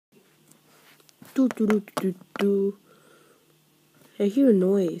Do do do do do. I hear a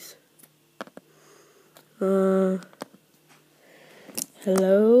noise. Hello?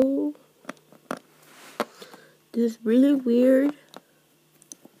 This is really weird.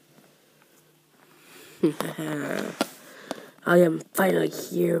 I am finally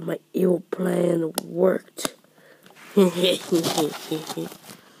here. My evil plan worked.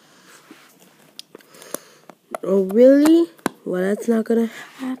 Oh, really? Well, that's not gonna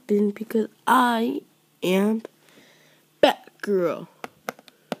happen because I am Batgirl.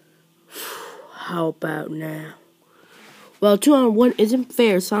 How about now? Well, 2-on-1 isn't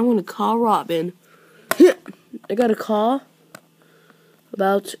fair, so I'm gonna call Robin. I got a call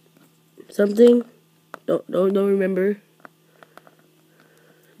about something. Don't remember.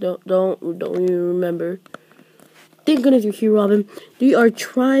 Don't even remember. Thank goodness you're here, Robin. We are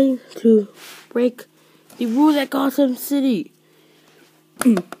trying to break the rules at Gotham City.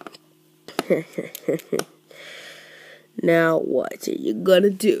 Now what are you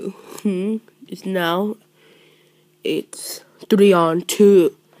gonna do? It's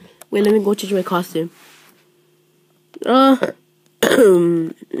 3-on-2. Wait, let me go change my costume. Come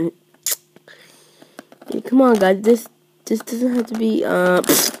on, guys. This doesn't have to be. I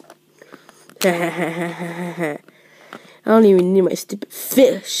don't even need my stupid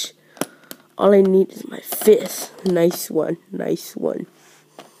fish. All I need is my fist. Nice one.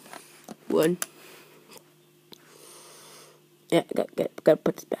 One. Yeah, gotta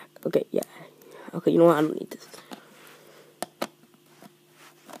put this back. Okay, yeah. Okay, you know what? I don't need this.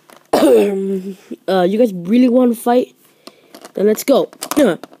 You guys really want to fight? Then let's go.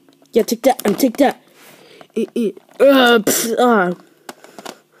 Yeah, take that and take that.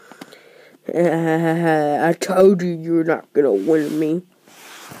 I told you you're not gonna win me.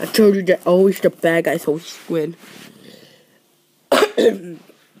 I told you that always the bad guys always win.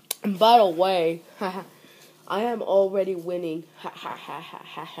 By the way, I am already winning.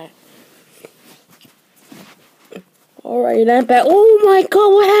 Alright, I'm back. Oh my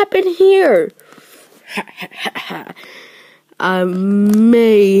god, what happened here? I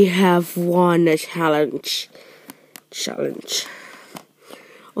may have won a challenge.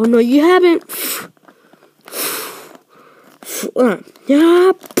 Oh no, you haven't.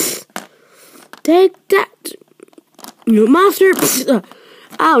 Yeah. Take that. You monster.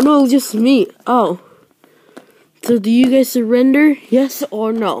 Oh no, just me. Oh. So do you guys surrender? Yes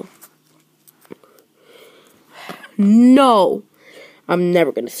or no? No. I'm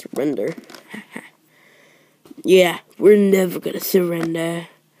never gonna surrender. Yeah, we're never gonna surrender.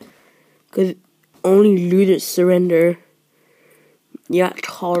 Cause only losers surrender. Yeah,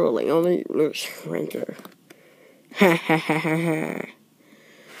 totally. Only losers surrender.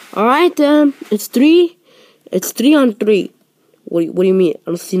 Alright then. It's 3-on-3. What do you mean? I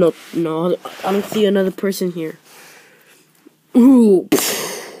don't see no. I don't see another person here. Ooh.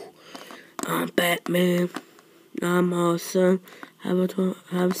 I'm Batman. I'm awesome. Have a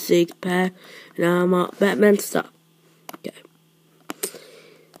 6-pack. Now I'm all Batman. Stop. Okay.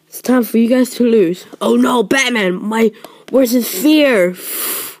 It's time for you guys to lose. Oh no, Batman! Where's his fear?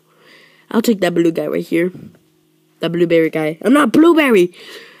 I'll take that blue guy right here. That blueberry guy. I'm not Blueberry.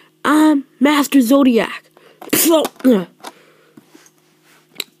 I'm Master Zodiac.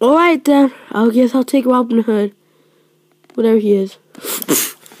 Alright then. I guess I'll take Robin Hood. Whatever he is.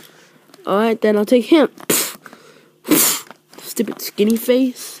 Alright then, I'll take him. Stupid skinny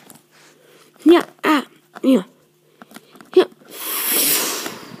face. Yeah.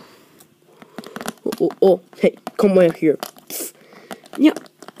 Oh, hey, come over here. Yeah,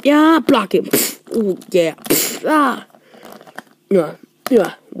 block him. Oh, yeah. Yeah.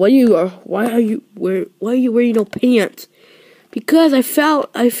 Why are you wearing no pants? Because I feel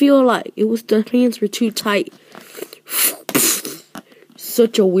like the pants were too tight.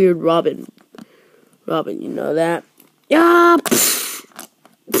 Such a weird Robin. Robin, you know that? Yeah.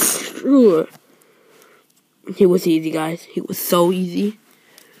 He was easy, guys. He was so easy.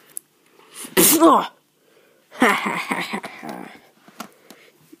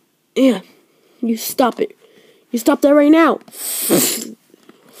 Yeah. You stop it. You stop that right now.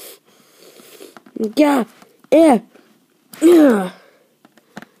 Yeah.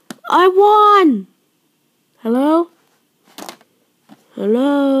 I won. Hello?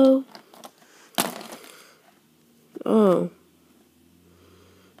 Oh.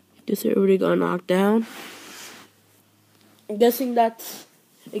 Guess everybody got knocked down. I'm guessing that's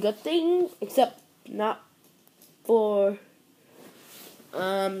a good thing, except not for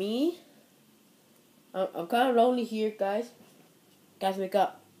me. I'm kind of lonely here, guys. Guys, wake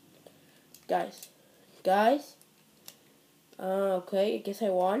up. Guys. Okay, I guess I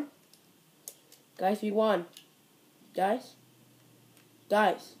won. Guys, we won. Guys?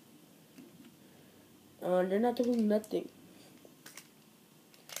 Guys. They're not doing nothing.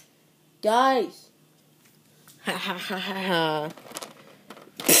 Guys! Ha ha ha ha ha.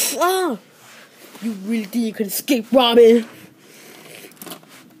 Ah! You really think you could escape, Robin?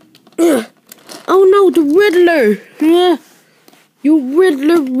 Oh no, the Riddler! You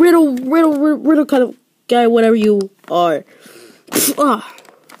Riddle kind of guy, whatever you are. Ah!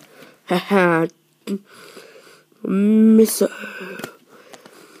 Haha. Miss.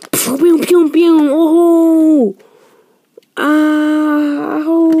 Pew pew pew. Oh.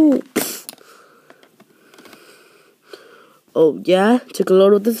 Oh. Oh yeah. Took a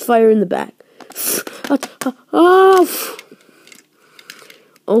load of this fire in the back. Oh.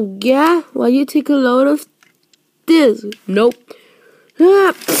 Oh yeah. Well, you take a load of this. Nope.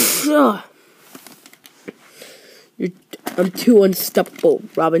 I'm too unstoppable,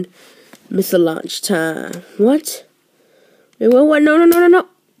 Robin. Miss a launch time. What? Wait, what? No.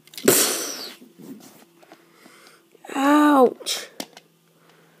 Ouch.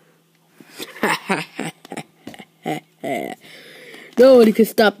 Nobody can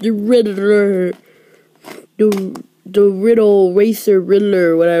stop the Riddler. The Riddle Racer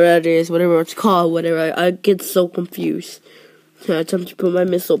Riddler, whatever that is, whatever it's called, whatever. I get so confused. Time to put my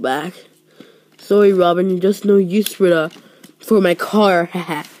missile back. Sorry, Robin, you're just no use for my car.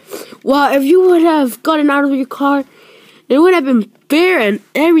 Well, if you would have gotten out of your car, it would have been fair and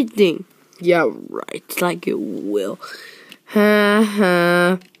everything. Yeah, right, like it will. Ha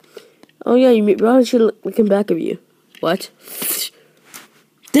ha. Oh yeah, you probably should look in back of you. What?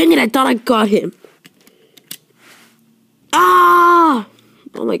 Dang it, I thought I got him. Ah!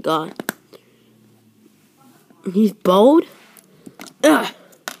 Oh my god. He's bold? Ugh.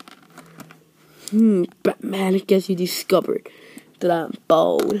 Batman, I guess you discovered that I'm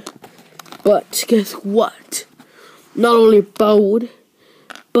bold. But guess what? Not only bold,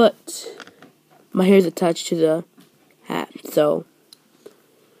 but my hair's attached to the hat, so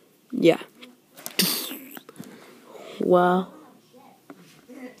yeah. Wow.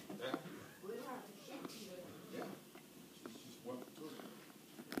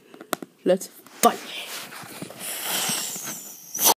 Let's fight.